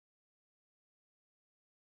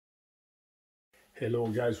Hello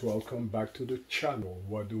guys, welcome back to the channel.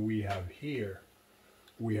 What do we have here?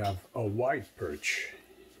 We have a white perch.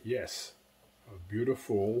 Yes, a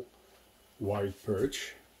beautiful white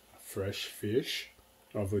perch, fresh fish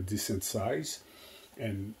of a decent size,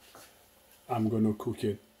 and I'm gonna cook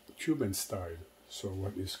it Cuban style. So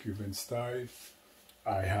what is Cuban style?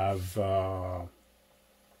 I have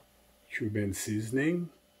Cuban seasoning,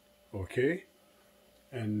 okay?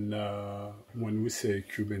 And when we say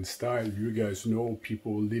Cuban style, you guys know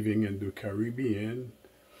people living in the Caribbean,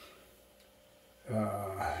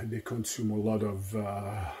 they consume a lot of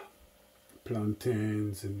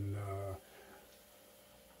plantains and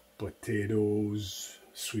potatoes,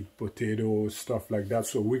 sweet potatoes, stuff like that.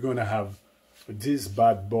 So we're gonna have this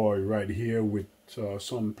bad boy right here with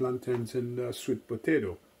some plantains and sweet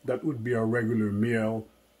potato. That would be a regular meal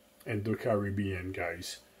in the Caribbean,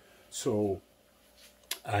 guys. So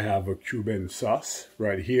I have a Cuban sauce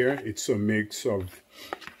right here. It's a mix of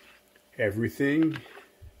everything.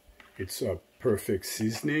 It's a perfect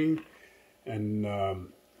seasoning. And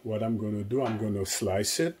what I'm going to do, I'm going to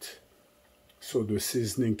slice it so the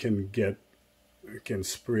seasoning can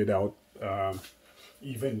spread out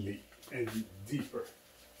evenly and deeper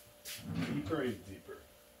and deeper.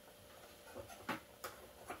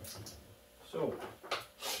 So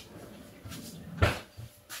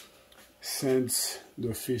since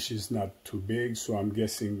the fish is not too big, so I'm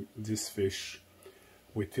guessing this fish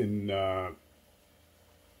within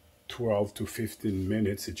 12 to 15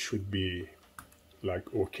 minutes it should be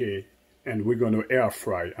like okay. And we're going to air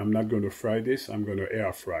fry. I'm not going to fry this, I'm going to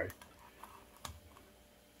air fry.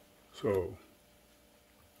 So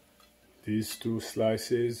these two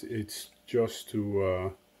slices, it's just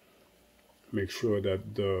to make sure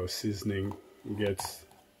that the seasoning gets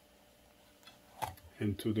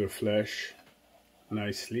into the flesh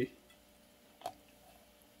nicely.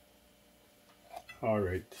 All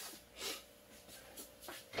right.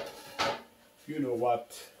 You know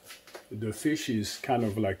what? The fish is kind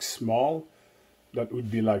of like small. That would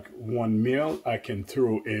be like one meal. I can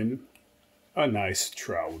throw in a nice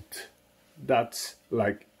trout. That's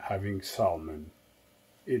like having salmon.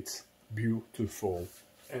 It's beautiful.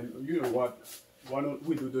 And you know what? Why don't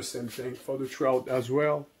we do the same thing for the trout as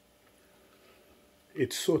well?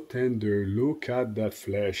 It's so tender. Look at that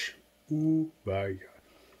flesh. Ooh, my God.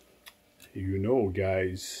 You know,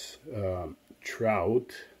 guys,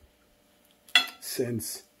 trout,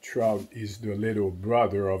 since trout is the little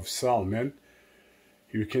brother of salmon,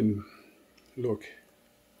 you can look.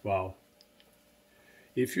 Wow.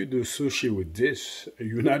 If you do sushi with this,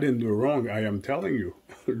 you're not in the wrong, I am telling you.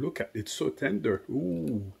 Look at it, it's so tender.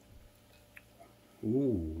 Ooh.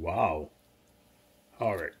 Ooh, wow.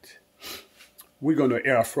 All right. We're gonna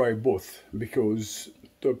air fry both because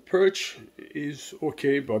the perch is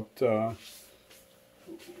okay, but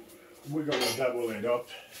we're gonna double it up.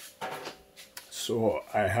 So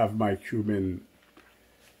I have my Cuban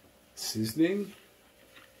seasoning.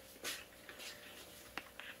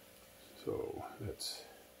 So that's,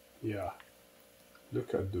 yeah.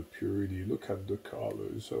 Look at the purity, look at the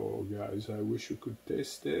colors. Oh guys, I wish you could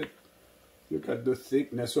taste it. Look at the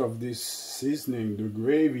thickness of this seasoning, the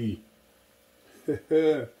gravy.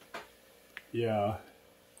 Yeah,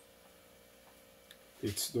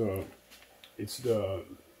 it's the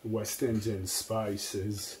West Indian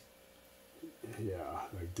spices. Yeah,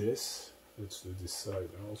 like this. Let's do this side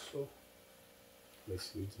also. Let's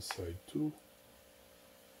do this side too.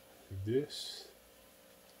 Like this.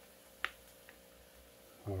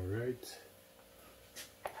 All right.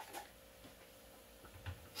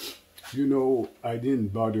 You know, I didn't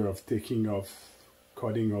bother of cutting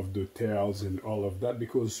off the tails and all of that,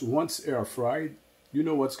 because once air fried, you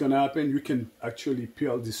know what's gonna happen. You can actually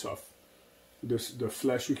peel this off. The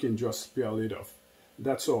flesh, you can just peel it off.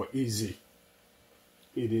 That's how easy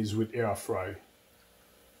it is with air fry.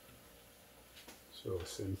 So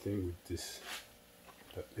same thing with this,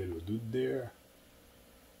 that little dude there.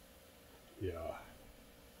 Yeah.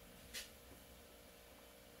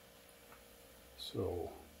 So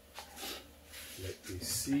let me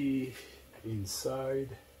see.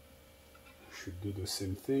 Inside should do the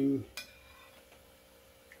same thing.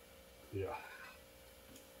 Yeah,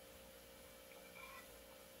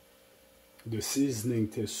 the seasoning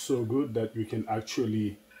tastes so good that you can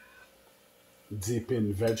actually dip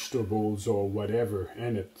in vegetables or whatever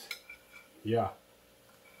in it. Yeah,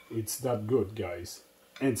 it's that good, guys,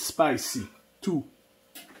 and spicy too.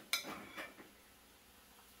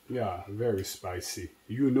 Yeah, very spicy.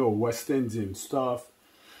 You know, West Indian stuff.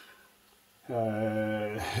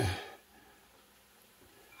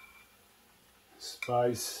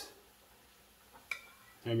 Spice,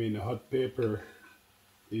 I mean hot pepper,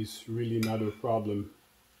 is really not a problem.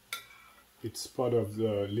 It's part of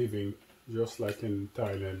the living, just like in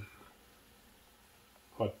Thailand.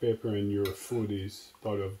 Hot pepper in your food is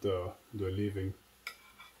part of the living.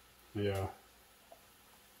 Yeah.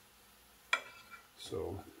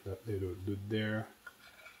 So that little bit there.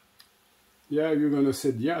 Yeah, you're gonna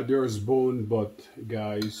say, yeah, there's bone, but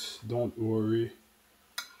guys, don't worry.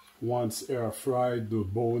 Once air fried, the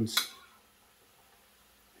bones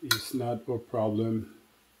is not a problem.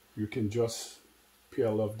 You can just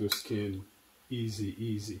peel off the skin. Easy,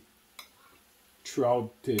 easy.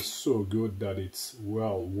 Trout tastes so good that it's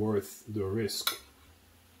well worth the risk.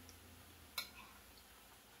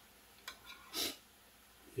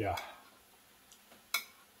 Yeah.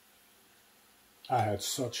 I had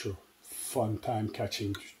such a fun time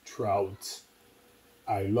catching trout.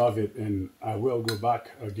 I love it, and I will go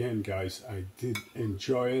back again, guys. I did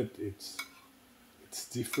enjoy it. It's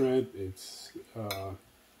different. It's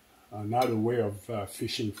another way of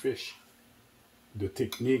fishing fish. The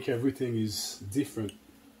technique, everything is different.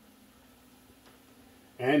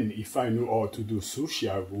 And if I knew how to do sushi,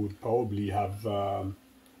 I would probably have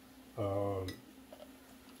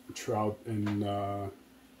trout and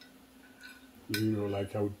you know,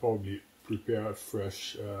 like I would probably prepare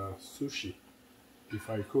fresh sushi if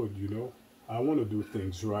I could, you know. I want to do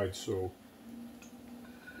things right, so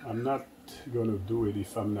I'm not gonna do it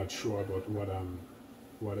if I'm not sure about what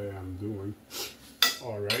I am doing.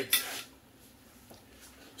 All right.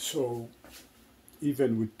 So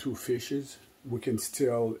even with 2 fishes, we can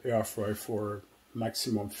still air fry for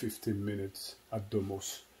maximum 15 minutes at the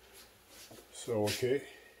most. So okay,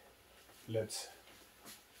 let's.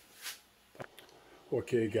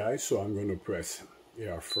 Okay guys, so I'm gonna press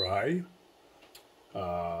air fry.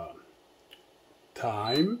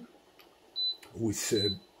 Time, we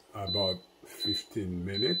said about 15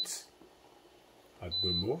 minutes at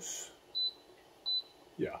the most.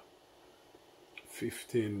 Yeah,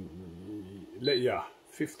 15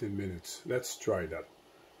 minutes. Let's try that.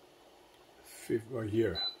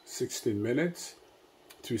 Here, 16 minutes,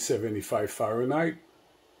 275 Fahrenheit.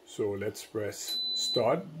 So let's press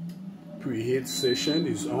start. Preheat session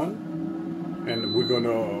is on, and we're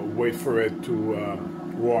gonna wait for it to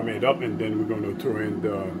warm it up, and then we're gonna throw in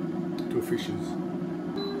the 2 fishes.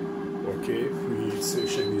 Okay, preheat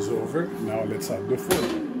session is over. Now let's add the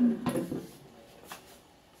food.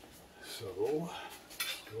 So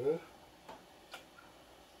go.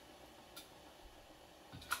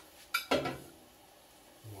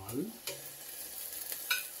 One.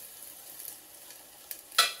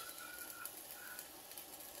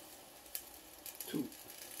 Two.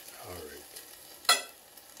 All right.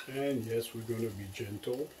 And yes, we're going to be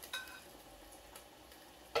gentle.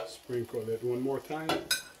 Sprinkle it one more time.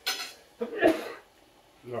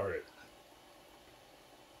 All right.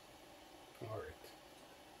 All right.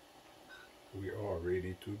 We are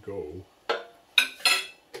ready to go.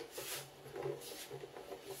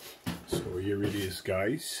 So here it is,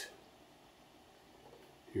 guys.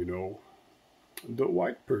 You know, the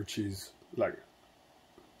white perch is like,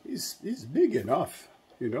 it's big enough,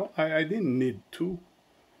 you know. I didn't need 2.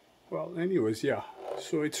 Well, anyways, yeah.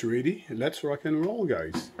 So it's ready. Let's rock and roll,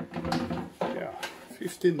 guys. Yeah,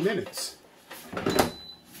 15 minutes.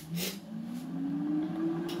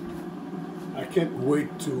 I can't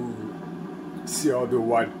wait to see how the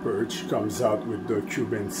white perch comes out with the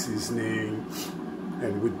Cuban seasoning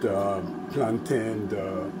and with the plantain,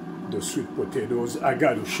 the sweet potatoes. I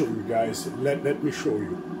gotta show you guys. Let me show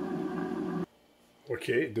you.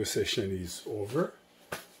 Okay, the session is over.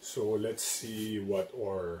 So let's see what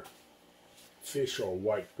our fish or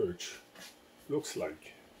white perch looks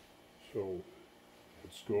like. So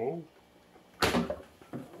let's go.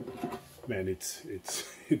 Man,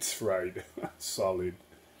 it's fried. Solid.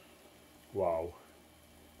 Wow.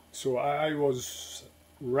 So I was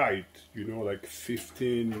right, you know, like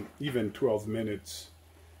 15, even 12 minutes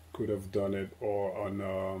could have done it, or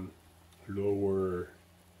on lower,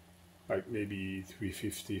 like maybe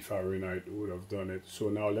 350 Fahrenheit would have done it. So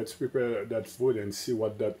now let's prepare that food and see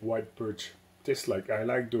what that white perch tastes like. I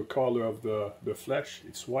like the color of the flesh.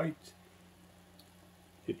 It's white.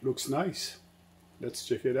 It looks nice. Let's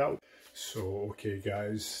check it out. So okay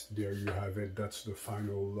guys, there you have it. That's the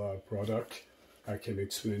final product. I can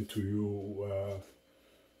explain to you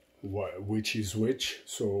which is which.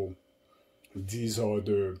 So these are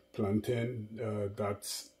the plantain.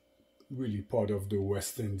 That's really part of the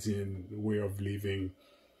West Indian way of living,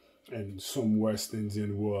 and some West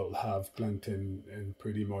Indian will have plantain, and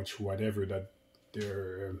pretty much whatever that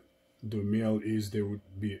their the meal is, there would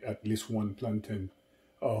be at least one plantain,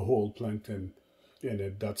 a whole plantain.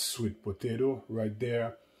 and that's sweet potato right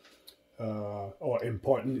there. Or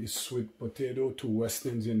important is sweet potato to West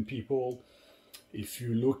Indian people. If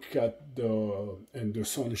you look at in the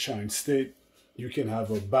Sunshine State, you can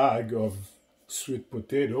have a bag of sweet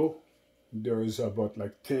potato. There is about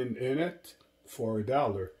like 10 in it for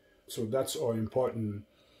 $1. So that's all important,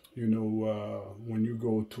 you know, when you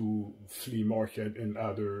go to flea market and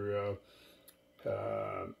other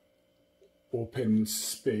open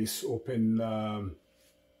space, open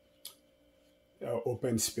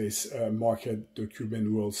space market. The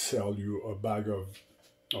Cuban will sell you a bag of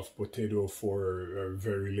potato for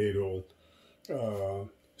very little.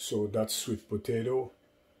 So that's sweet potato.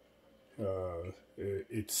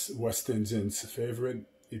 It's West Indians' favorite.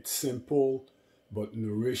 It's simple but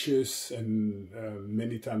nutritious, and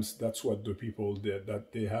many times that's what the people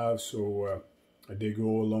that they have. So they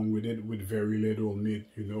go along with it with very little meat.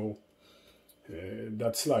 You know,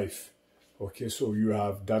 that's life. Okay, so you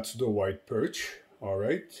have, that's the white perch. All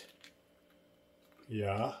right.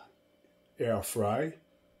 Yeah, air fry.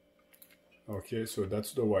 Okay, so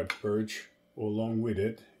that's the white perch. Along with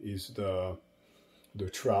it is the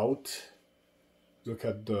trout. Look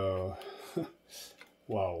at the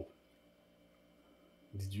wow.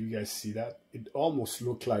 Did you guys see that? It almost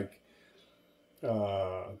looked like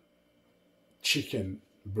chicken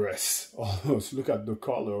breast. Almost. Look at the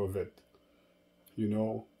color of it. You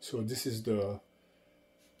know, so this is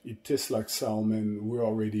it tastes like salmon. We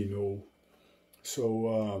already know.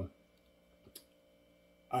 So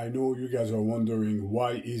I know you guys are wondering,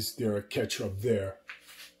 why is there ketchup there?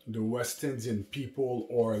 The West Indian people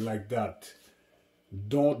are like that.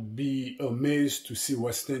 Don't be amazed to see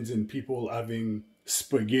West Indian people having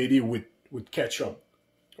spaghetti with ketchup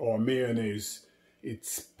or mayonnaise.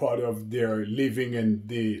 It's part of their living and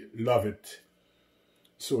they love it.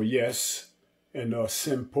 So yes, in a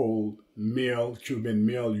simple meal, Cuban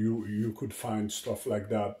meal, you could find stuff like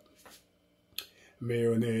that.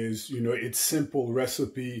 Mayonnaise, you know, it's simple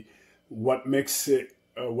recipe. What makes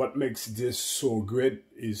this so great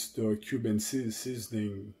is the Cuban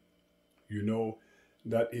seasoning, you know,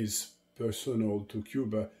 that is personal to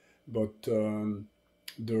Cuba. But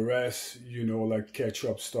the rest, you know, like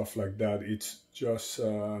ketchup, stuff like that, it's just,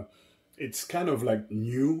 it's kind of like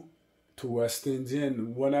new to West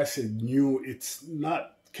Indian. When I say new, it's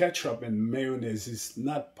not, ketchup and mayonnaise is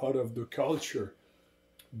not part of the culture.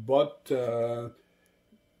 But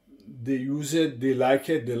they use it, they like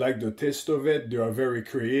the taste of it, they are very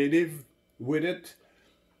creative with it.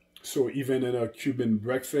 So even in a Cuban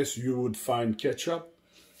breakfast, you would find ketchup,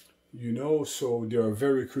 you know, so they are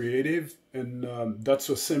very creative, and that's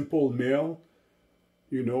a simple meal,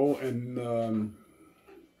 you know, and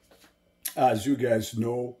as you guys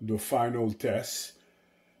know, the final test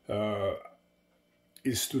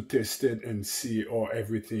is to taste it and see how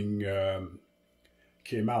everything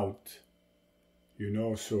came out, you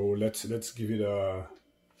know. So let's give it a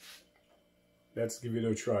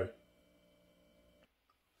try.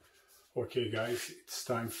 Okay guys, it's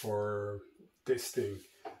time for tasting.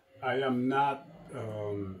 I am not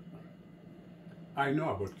I know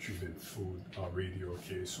about Cuban food already,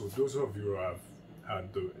 okay? So those of you who have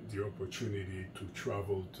had the opportunity to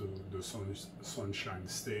travel to the Sunshine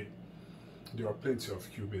State, there are plenty of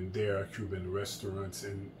Cuban restaurants,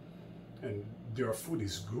 and their food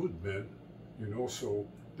is good, man. You know, so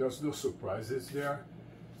there's no surprises there.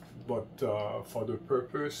 But for the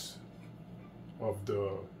purpose of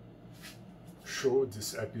the show,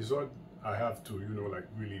 this episode, I have to, you know, like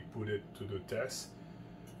really put it to the test.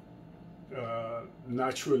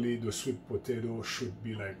 Naturally, the sweet potato should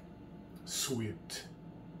be like sweet,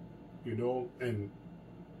 you know, and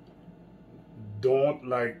don't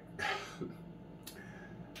like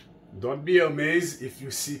don't be amazed if you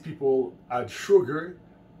see people add sugar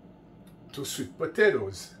to sweet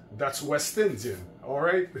potatoes. That's West Indian, all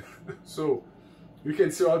right? So you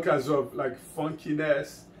can see all kinds of like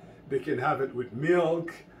funkiness. They can have it with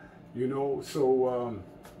milk, you know. So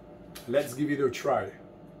let's give it a try.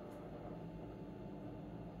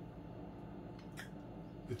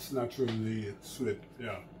 It's naturally sweet,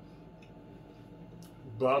 yeah.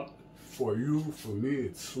 But for you, for me,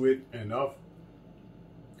 it's sweet enough.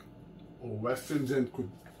 A West Indian could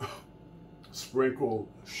sprinkle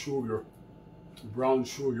sugar, brown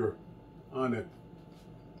sugar on it.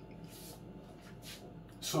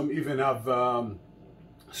 Some even have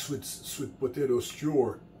sweet potato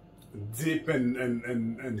skewer deep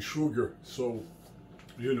in sugar. So,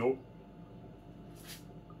 you know,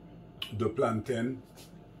 the plantain.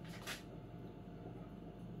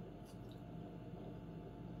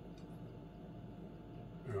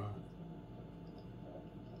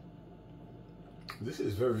 This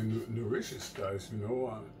is very nutritious, guys, you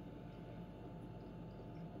know.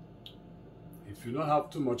 If you don't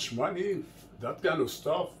have too much money, that kind of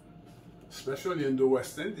stuff, especially in the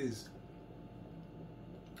West Indies,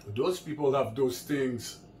 those people have those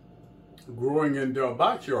things growing in their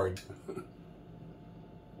backyard.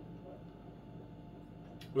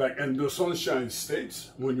 Like in the Sunshine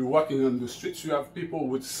States, when you're walking on the streets, you have people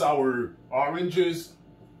with sour oranges,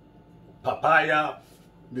 papaya,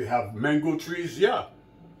 they have mango trees. Yeah,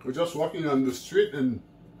 we're just walking on the street and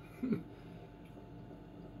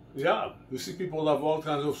yeah, you see people have all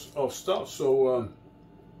kinds of stuff. So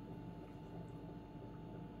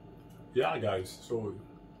yeah, guys, so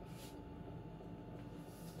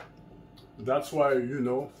that's why, you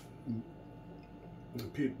know,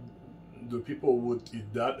 the people would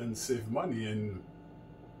eat that and save money. And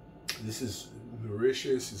this is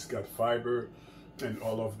nutritious, it's got fiber and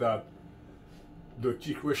all of that. The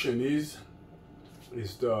key question is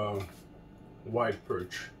the white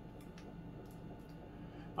perch.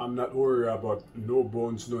 I'm not worried about no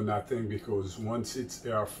bones, no nothing, because once it's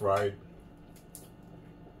air fried,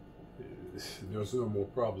 there's no more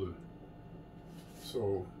problem.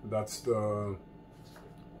 So that's the,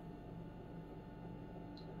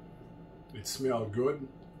 it smells good.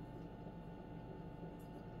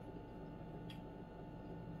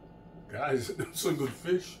 Guys, it's a good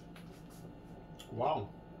fish. Wow.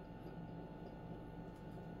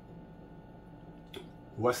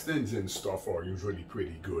 West Indian stuff are usually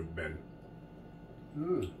pretty good, man.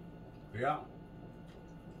 Yeah.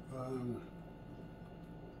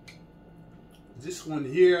 This one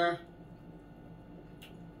here.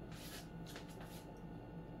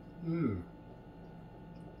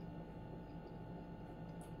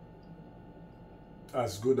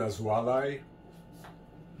 As good as walleye.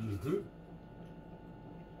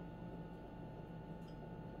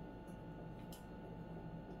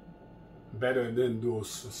 Better than those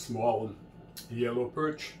small yellow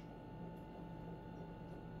perch.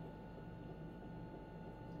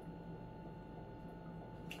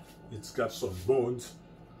 It's got some bones,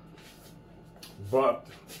 but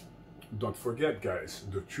don't forget, guys,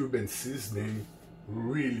 the Cuban seasoning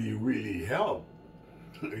really helped.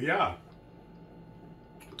 Yeah,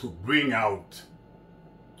 to bring out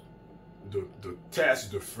the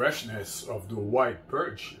taste, the freshness of the white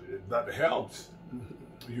perch. That helps,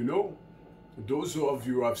 you know. Those of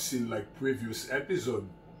you who have seen like previous episode,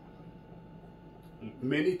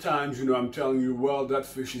 many times, you know, I'm telling you, well, that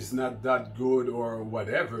fish is not that good or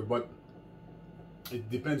whatever, but it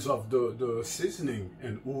depends of the seasoning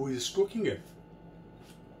and who is cooking it.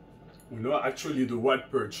 You know, actually the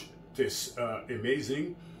white perch tastes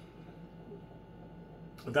amazing.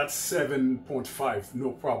 That's 7.5,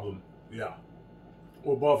 no problem. Yeah,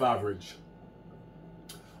 above average.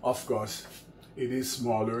 Of course, it is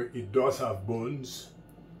smaller, it does have bones,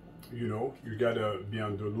 you know, you gotta be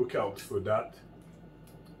on the lookout for that.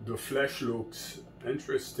 The flesh looks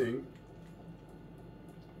interesting.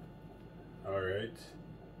 All right.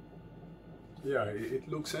 Yeah, it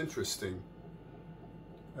looks interesting.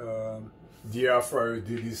 The air fryer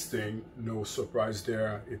did his thing, no surprise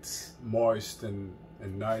there. It's moist and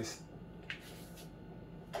nice.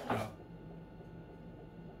 Yeah.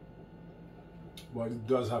 But it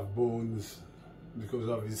does have bones because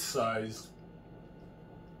of its size.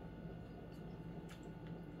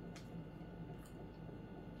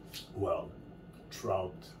 Well,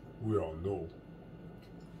 trout, we all know.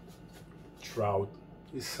 Trout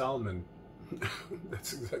is salmon.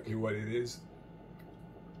 That's exactly what it is.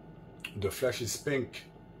 The flesh is pink.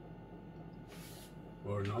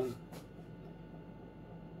 Or no?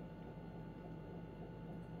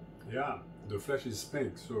 Yeah, the flesh is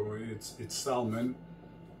pink, so it's salmon.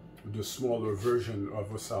 The smaller version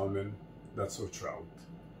of a salmon, that's a trout.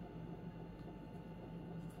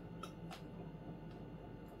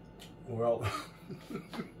 Well,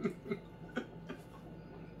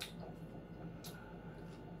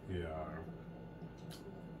 yeah,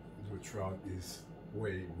 the trout is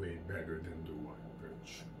way better than the white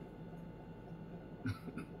perch.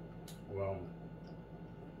 Well,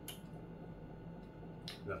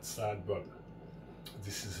 that's sad, but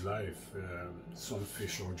this is life. Some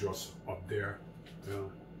fish are just up there. Yeah.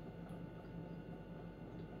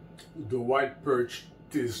 The white perch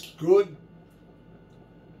tastes good,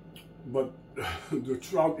 but the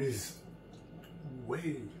trout is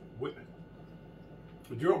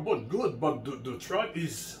they're both good, but the trout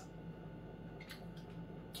tastes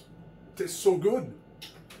so good.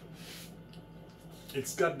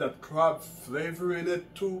 It's got that crab flavor in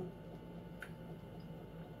it too.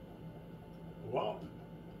 Wow.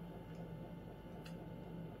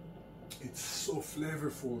 It's so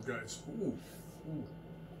flavorful, guys. Ooh, ooh.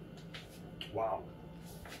 Wow.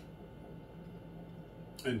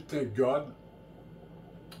 And thank God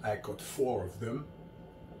I caught 4 of them.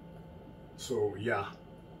 So yeah,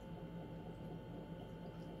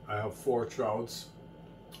 I have 4 trouts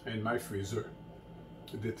in my freezer.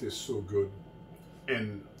 They taste so good.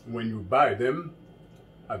 And when you buy them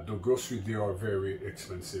at the grocery, they are very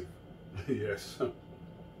expensive. Yes,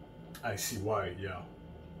 I see why, yeah.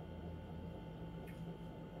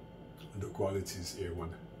 The quality is A1.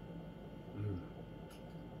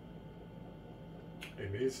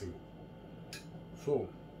 Amazing. So,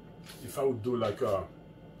 if I would do like a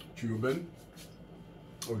Cuban,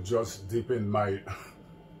 or just dip in my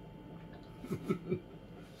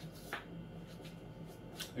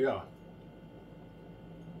yeah,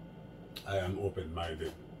 I am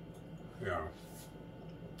open-minded. Yeah,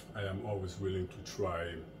 I am always willing to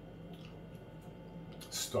try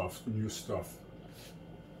stuff, new stuff,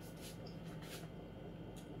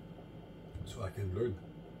 so I can learn.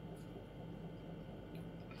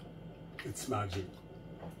 It's magic.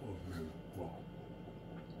 Oh man, wow.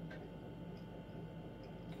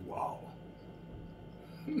 Wow.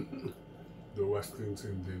 The Western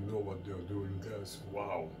team, they know what they're doing, guys.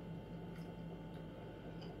 Wow.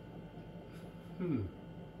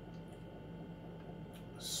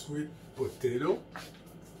 Sweet potato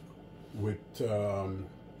with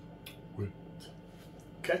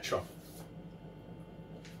ketchup.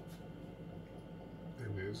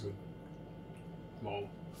 Amazing. Wow.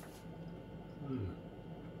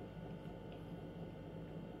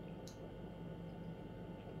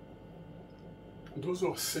 Those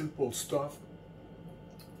are simple stuff.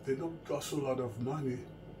 They don't cost a lot of money.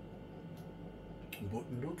 But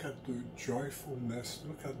look at the joyfulness,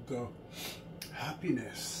 look at the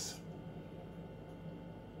happiness.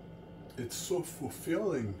 It's so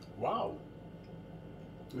fulfilling. Wow.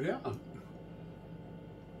 Yeah.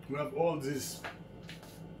 We have all these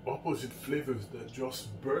opposite flavors that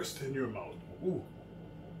just burst in your mouth. Ooh.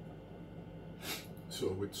 So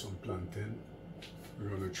with some plantain, we're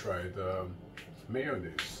going to try the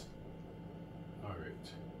mayonnaise. All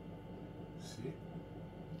right. See?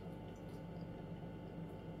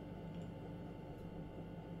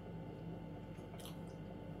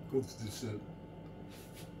 What's this in?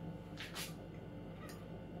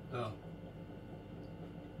 Now,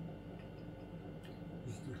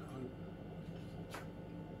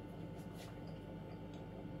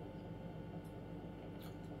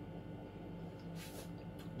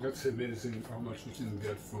 that's amazing how much you can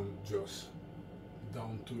get from just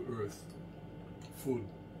down to earth food.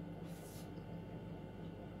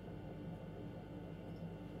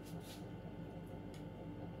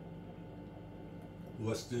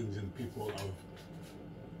 West Indian people have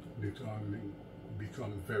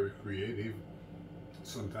become very creative.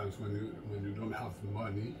 Sometimes when you don't have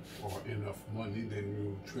money or enough money, then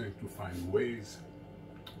you're trying to find ways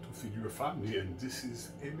to feed your family, and this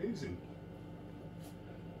is amazing.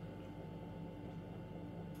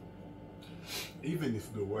 Even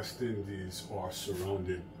if the West Indies are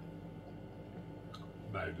surrounded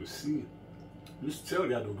by the sea, you still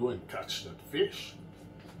got to go and catch that fish.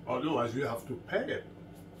 Otherwise, you have to pay it.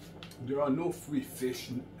 There are no free fish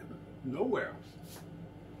nowhere.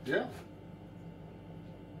 Yeah.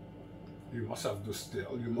 You must have the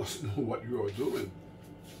skill. You must know what you are doing.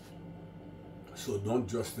 So don't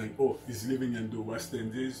just think, oh, he's living in the West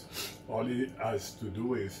Indies. All he has to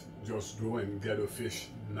do is just go and get a fish.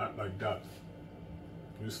 Not like that.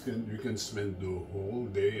 You can spend the whole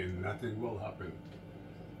day and nothing will happen.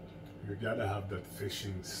 You gotta have that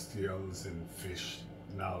fishing skills and fish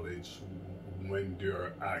knowledge, when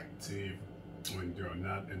they're active, when they're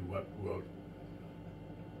not, and what will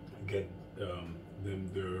get them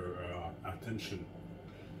their attention.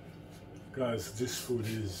 Guys, this food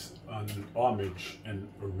is an homage and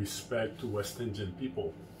a respect to West Indian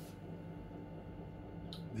people.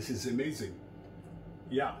 This is amazing.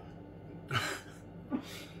 Yeah.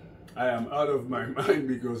 I am out of my mind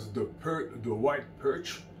because the white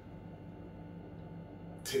perch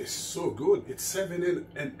tastes so good. It's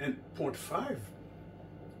 7.5,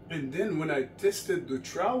 and then when I tasted the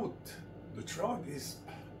trout is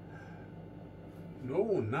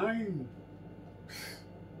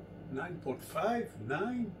 9.5,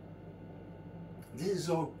 9. These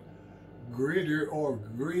are greater or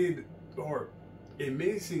great or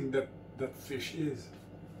amazing that fish is,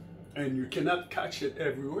 and you cannot catch it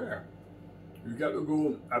everywhere. You got to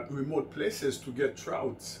go at remote places to get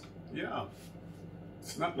trouts. Yeah.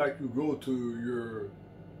 It's not like you go to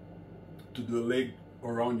the lake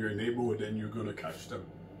around your neighborhood and you're gonna catch them.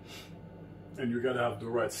 And you gotta have the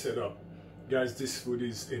right setup. Guys, this food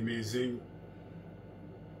is amazing.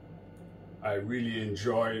 I really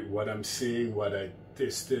enjoy what I'm seeing, what I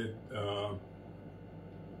tasted.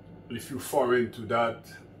 If you're foreign to that,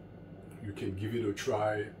 you can give it a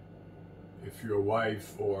try. If your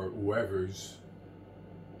wife or whoever's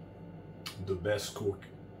the best cook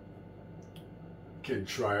can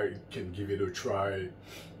give it a try.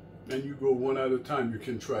 And you go one at a time. You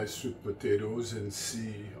can try sweet potatoes and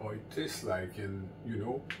see how it tastes like, and you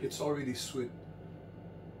know, it's already sweet.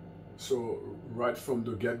 So right from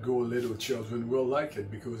the get-go, little children will like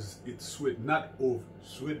it because it's sweet. Not over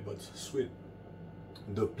sweet, but sweet.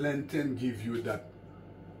 The plantain give you that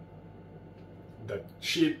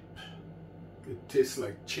chip. It tastes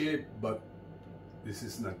like chip, but this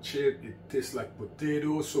is not chip. It tastes like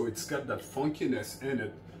potato, so it's got that funkiness in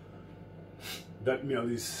it. That meal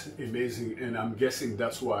is amazing, and I'm guessing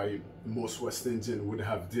that's why most West Indians would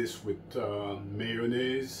have this with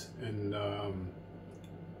mayonnaise and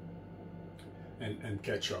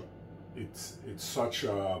ketchup. It's such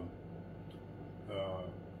a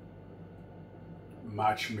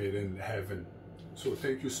match made in heaven. So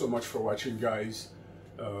thank you so much for watching, guys.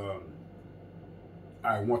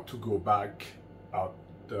 I want to go back out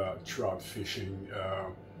trout fishing.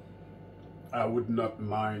 I would not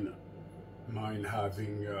mind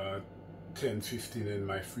having 10-15 in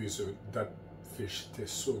my freezer. That fish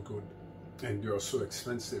tastes so good, and they're so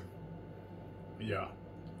expensive. Yeah,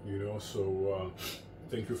 you know. So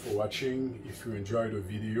thank you for watching. If you enjoyed the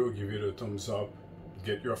video, give it a thumbs up.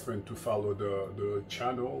 Get your friend to follow the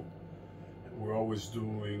channel. We're always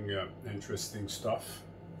doing interesting stuff.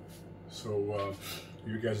 So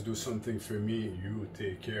you guys do something for me. You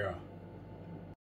take care.